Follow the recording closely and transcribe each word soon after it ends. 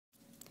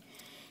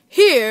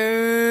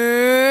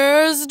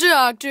Here's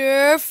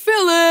Dr.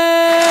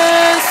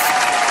 Phyllis.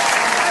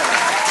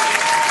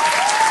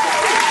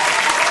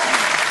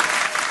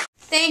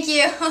 Thank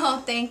you.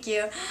 Oh, thank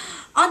you.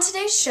 On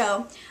today's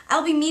show,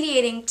 I'll be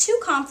mediating two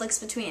conflicts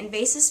between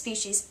invasive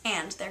species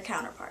and their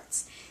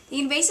counterparts.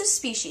 The invasive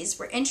species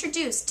were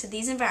introduced to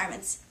these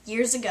environments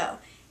years ago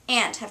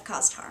and have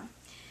caused harm.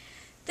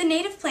 The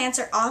native plants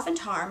are often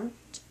harmed,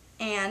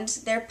 and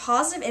their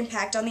positive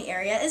impact on the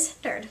area is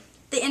hindered.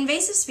 The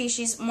invasive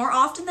species, more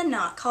often than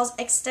not, cause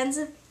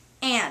extensive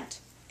and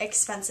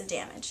expensive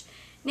damage.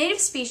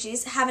 Native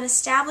species have an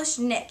established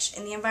niche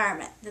in the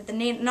environment that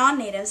the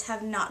non-natives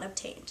have not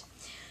obtained.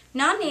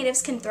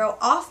 Non-natives can throw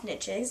off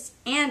niches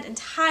and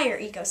entire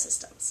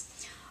ecosystems.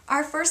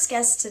 Our first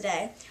guest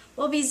today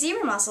will be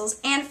zebra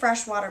mussels and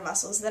freshwater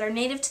mussels that are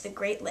native to the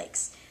Great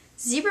Lakes.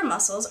 Zebra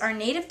mussels are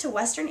native to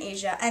Western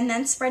Asia and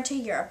then spread to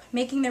Europe,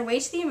 making their way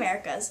to the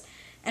Americas,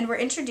 and were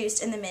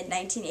introduced in the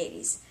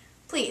mid-1980s.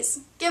 Please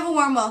give a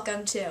warm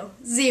welcome to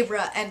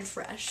Zebra and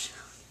Fresh.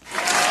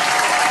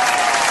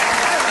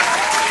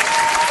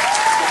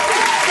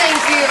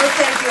 Thank you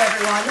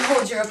everyone.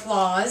 Hold your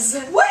applause.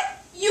 What?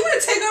 You want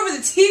to take over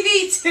the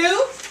TV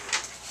too?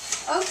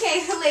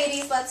 Okay,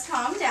 ladies, let's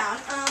calm down.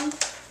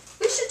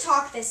 We should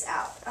talk this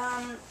out.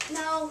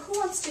 Now, who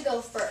wants to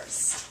go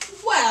first?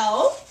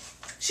 Well,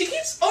 she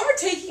keeps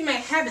overtaking my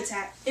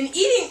habitat and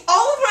eating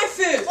all of my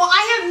food. Well,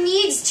 I have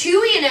needs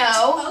too, you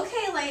know.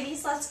 Okay,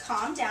 ladies, let's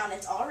calm down.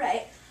 It's all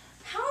right.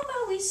 How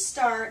about we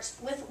start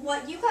with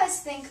what you guys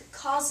think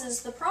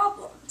causes the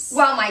problems?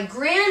 Well, my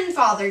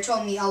grandfather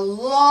told me a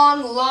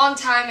long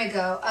time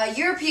ago, a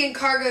European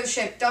cargo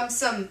ship dumped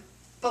some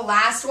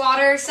ballast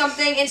water or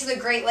something into the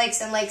Great Lakes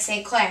and Lake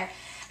St. Clair.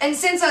 And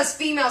since us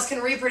females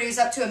can reproduce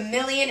up to 1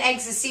 million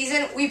eggs a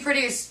season, we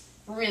produce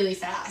really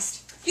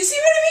fast. You see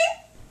what I mean?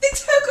 They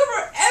took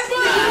over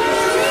everything.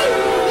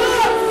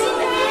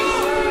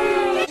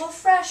 Well,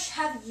 Fresh,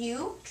 have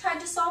you tried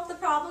to solve the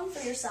problem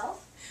for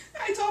yourself?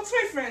 I talked to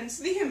my friends,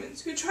 the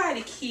humans, who try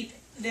to keep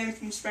them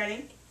from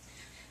spreading.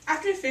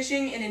 After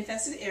fishing in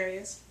infested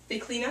areas, they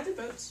clean out the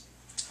boats,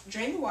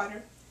 drain the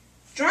water,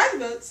 dry the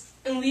boats,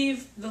 and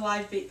leave the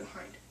live bait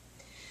behind.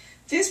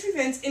 This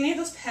prevents any of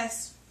those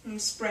pests from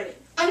spreading.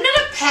 I'm not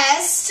a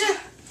pest!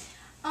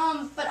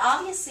 But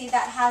obviously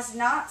that has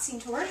not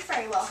seemed to work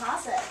very well,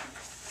 has it?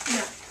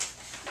 No.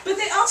 But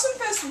they also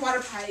infest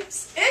water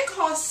pipes and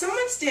cause so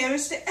much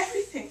damage to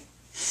everything.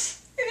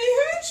 And the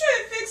humans try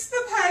to fix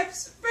the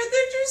pipes, but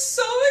they're just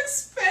so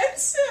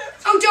expensive.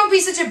 Oh, don't be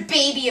such a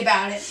baby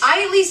about it.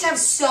 I at least have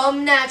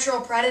some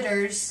natural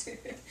predators.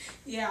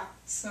 Yeah,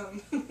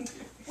 some.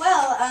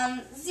 Well,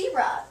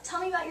 Zebra, tell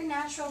me about your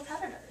natural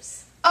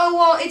predators. Oh,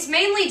 well, it's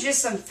mainly just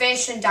some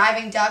fish and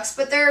diving ducks,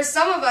 but there are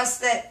some of us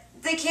that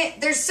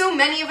there's so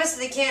many of us that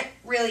they can't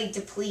really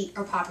deplete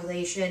our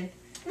population.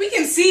 We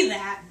can see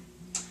that.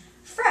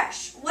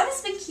 Fresh, what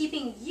has been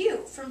keeping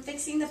you from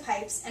fixing the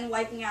pipes and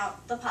wiping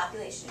out the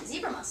population of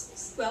zebra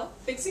mussels? Well,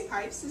 fixing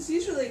pipes is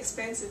usually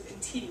expensive and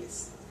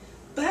tedious.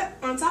 But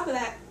on top of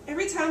that,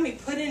 every time we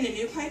put in a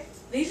new pipe,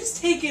 they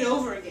just take it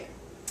over again.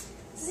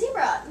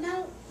 Zebra,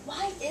 now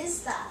why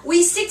is that?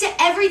 We stick to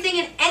everything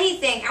and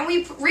anything, and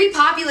we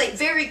repopulate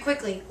very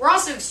quickly. We're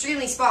also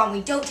extremely small, and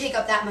we don't take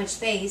up that much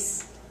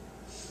space.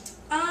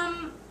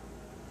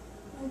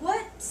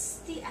 What's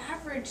the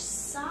average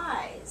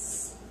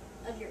size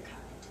of your kind?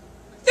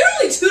 They're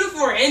only 2 to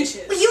 4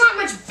 inches. But you aren't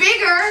much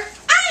bigger.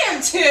 I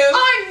am too.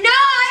 I'm not!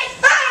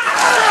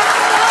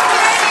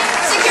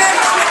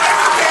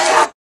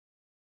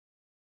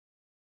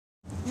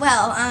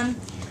 Well,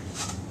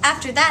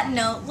 after that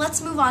note, let's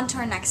move on to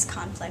our next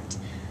conflict.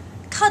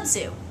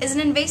 Kudzu is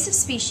an invasive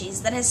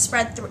species that has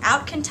spread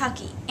throughout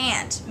Kentucky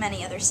and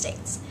many other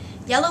states.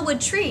 Yellowwood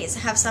trees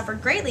have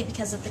suffered greatly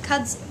because of the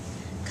kudzu.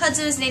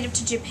 Kudzu is native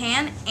to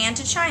Japan and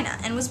to China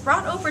and was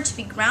brought over to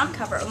be ground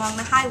cover along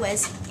the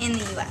highways in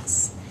the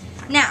U.S.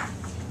 Now,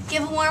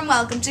 give a warm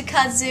welcome to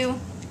Kudzu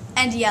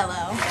and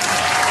Yellow.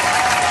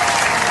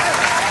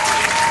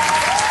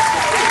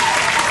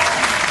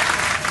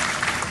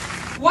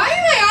 Why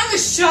am I on the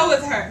show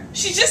with her?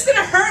 She's just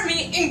gonna hurt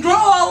me and grow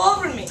all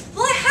over me.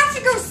 Well, I have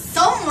to go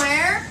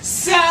somewhere.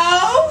 So?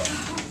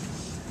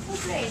 Well,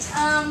 great.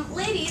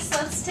 Ladies,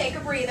 let's take a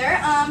breather,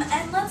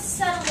 and let's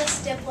settle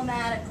this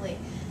diplomatically.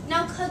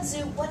 Now,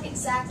 Kudzu, what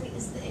exactly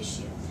is the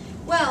issue?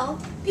 Well,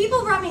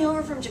 people brought me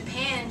over from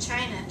Japan and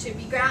China to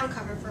be ground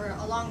cover for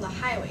along the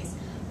highways.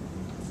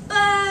 But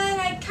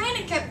I kind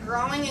of kept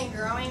growing and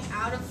growing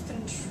out of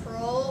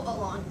control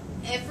along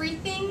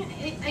everything.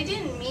 I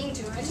didn't mean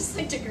to. I just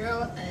like to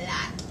grow a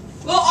lot.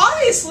 Well,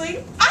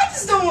 obviously, I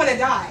just don't want to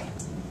die.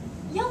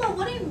 Yellow,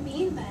 what do you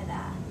mean by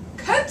that?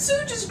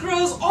 Kudzu just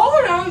grows all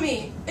around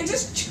me and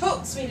just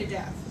chokes me to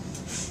death.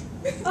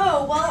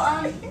 Oh,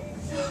 well,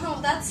 oh,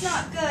 that's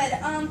not good.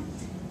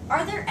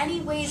 Are there any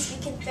ways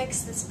we can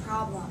fix this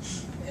problem?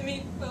 I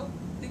mean, well,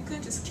 we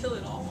could just kill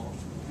it all.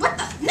 What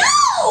the?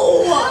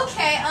 No!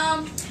 Okay,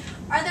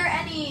 are there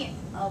any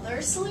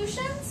other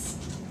solutions?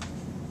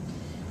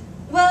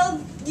 Well,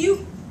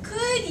 you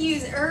could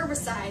use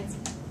herbicides,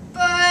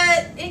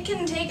 but it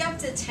can take up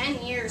to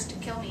 10 years to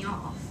kill me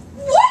off.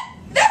 What?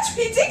 That's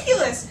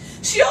ridiculous.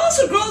 She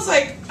also grows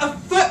like a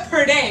foot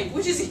per day,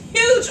 which is a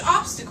huge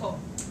obstacle.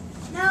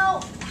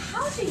 Now,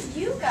 how do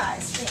you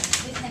guys think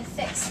we can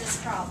fix this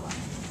problem?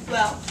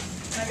 Well,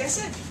 like I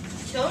said,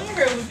 killing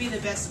her would be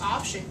the best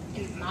option,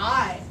 in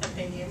my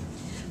opinion.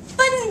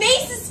 But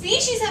invasive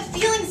species have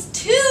feelings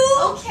too!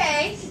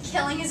 Okay,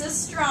 killing is a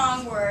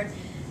strong word.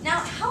 Now,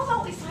 how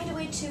about we find a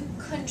way to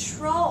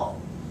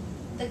control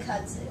the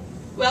kudzu?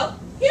 Well,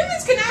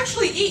 humans can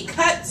actually eat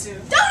kudzu.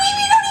 Don't eat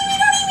me! Don't eat me!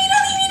 Don't eat me!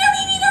 Don't eat me! Don't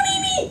eat me! Don't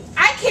eat me!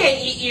 I can't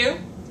eat you,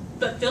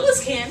 but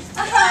Phyllis can.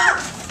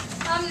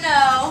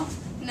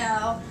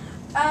 No.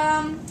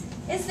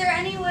 Is there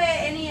any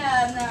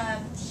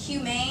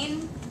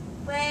humane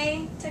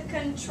way to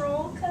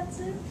control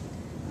kudzu?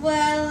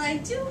 Well, I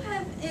do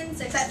have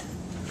insects that...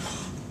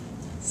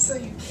 So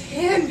you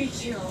can be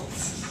killed.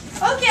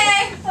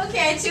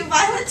 Okay, too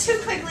violent, too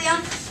quickly.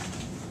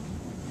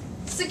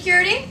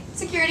 Security,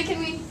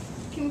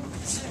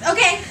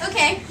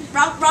 okay,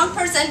 wrong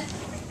person,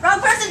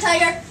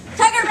 Tiger,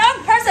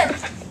 wrong person.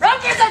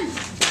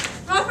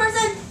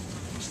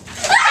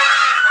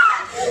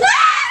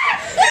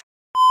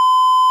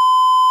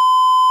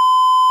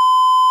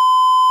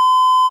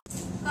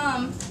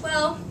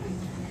 Well,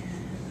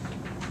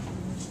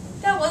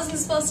 that wasn't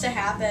supposed to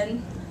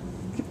happen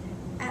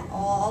at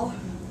all.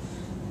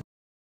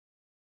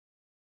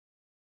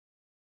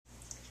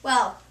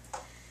 Well,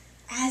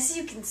 as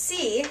you can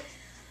see,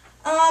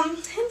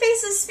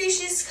 invasive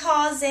species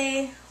cause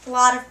a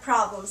lot of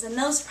problems, and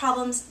those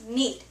problems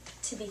need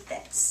to be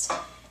fixed.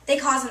 They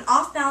cause an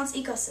off-balance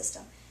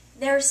ecosystem.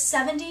 There are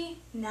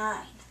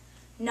 79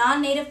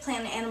 non-native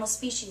plant and animal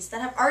species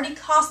that have already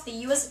cost the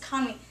U.S.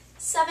 economy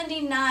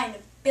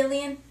 $79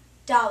 billion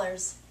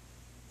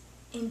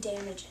in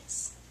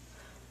damages.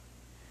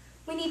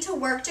 We need to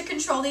work to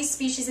control these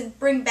species and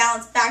bring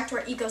balance back to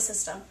our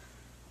ecosystem.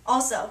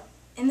 Also,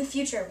 in the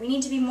future, we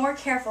need to be more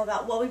careful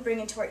about what we bring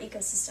into our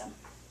ecosystem.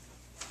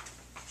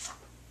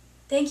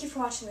 Thank you for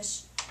watching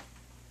this.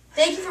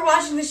 Thank you for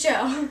watching the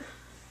show.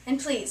 And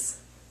please,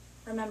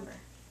 remember,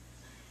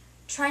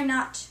 try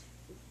not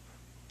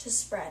to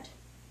spread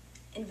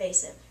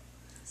invasive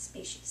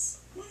species.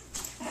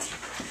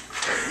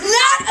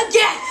 Not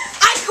again!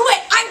 I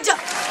quit! I'm done!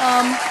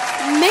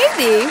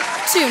 Maybe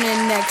tune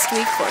in next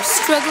week for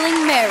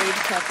struggling married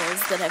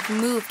couples that have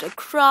moved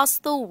across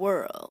the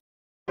world.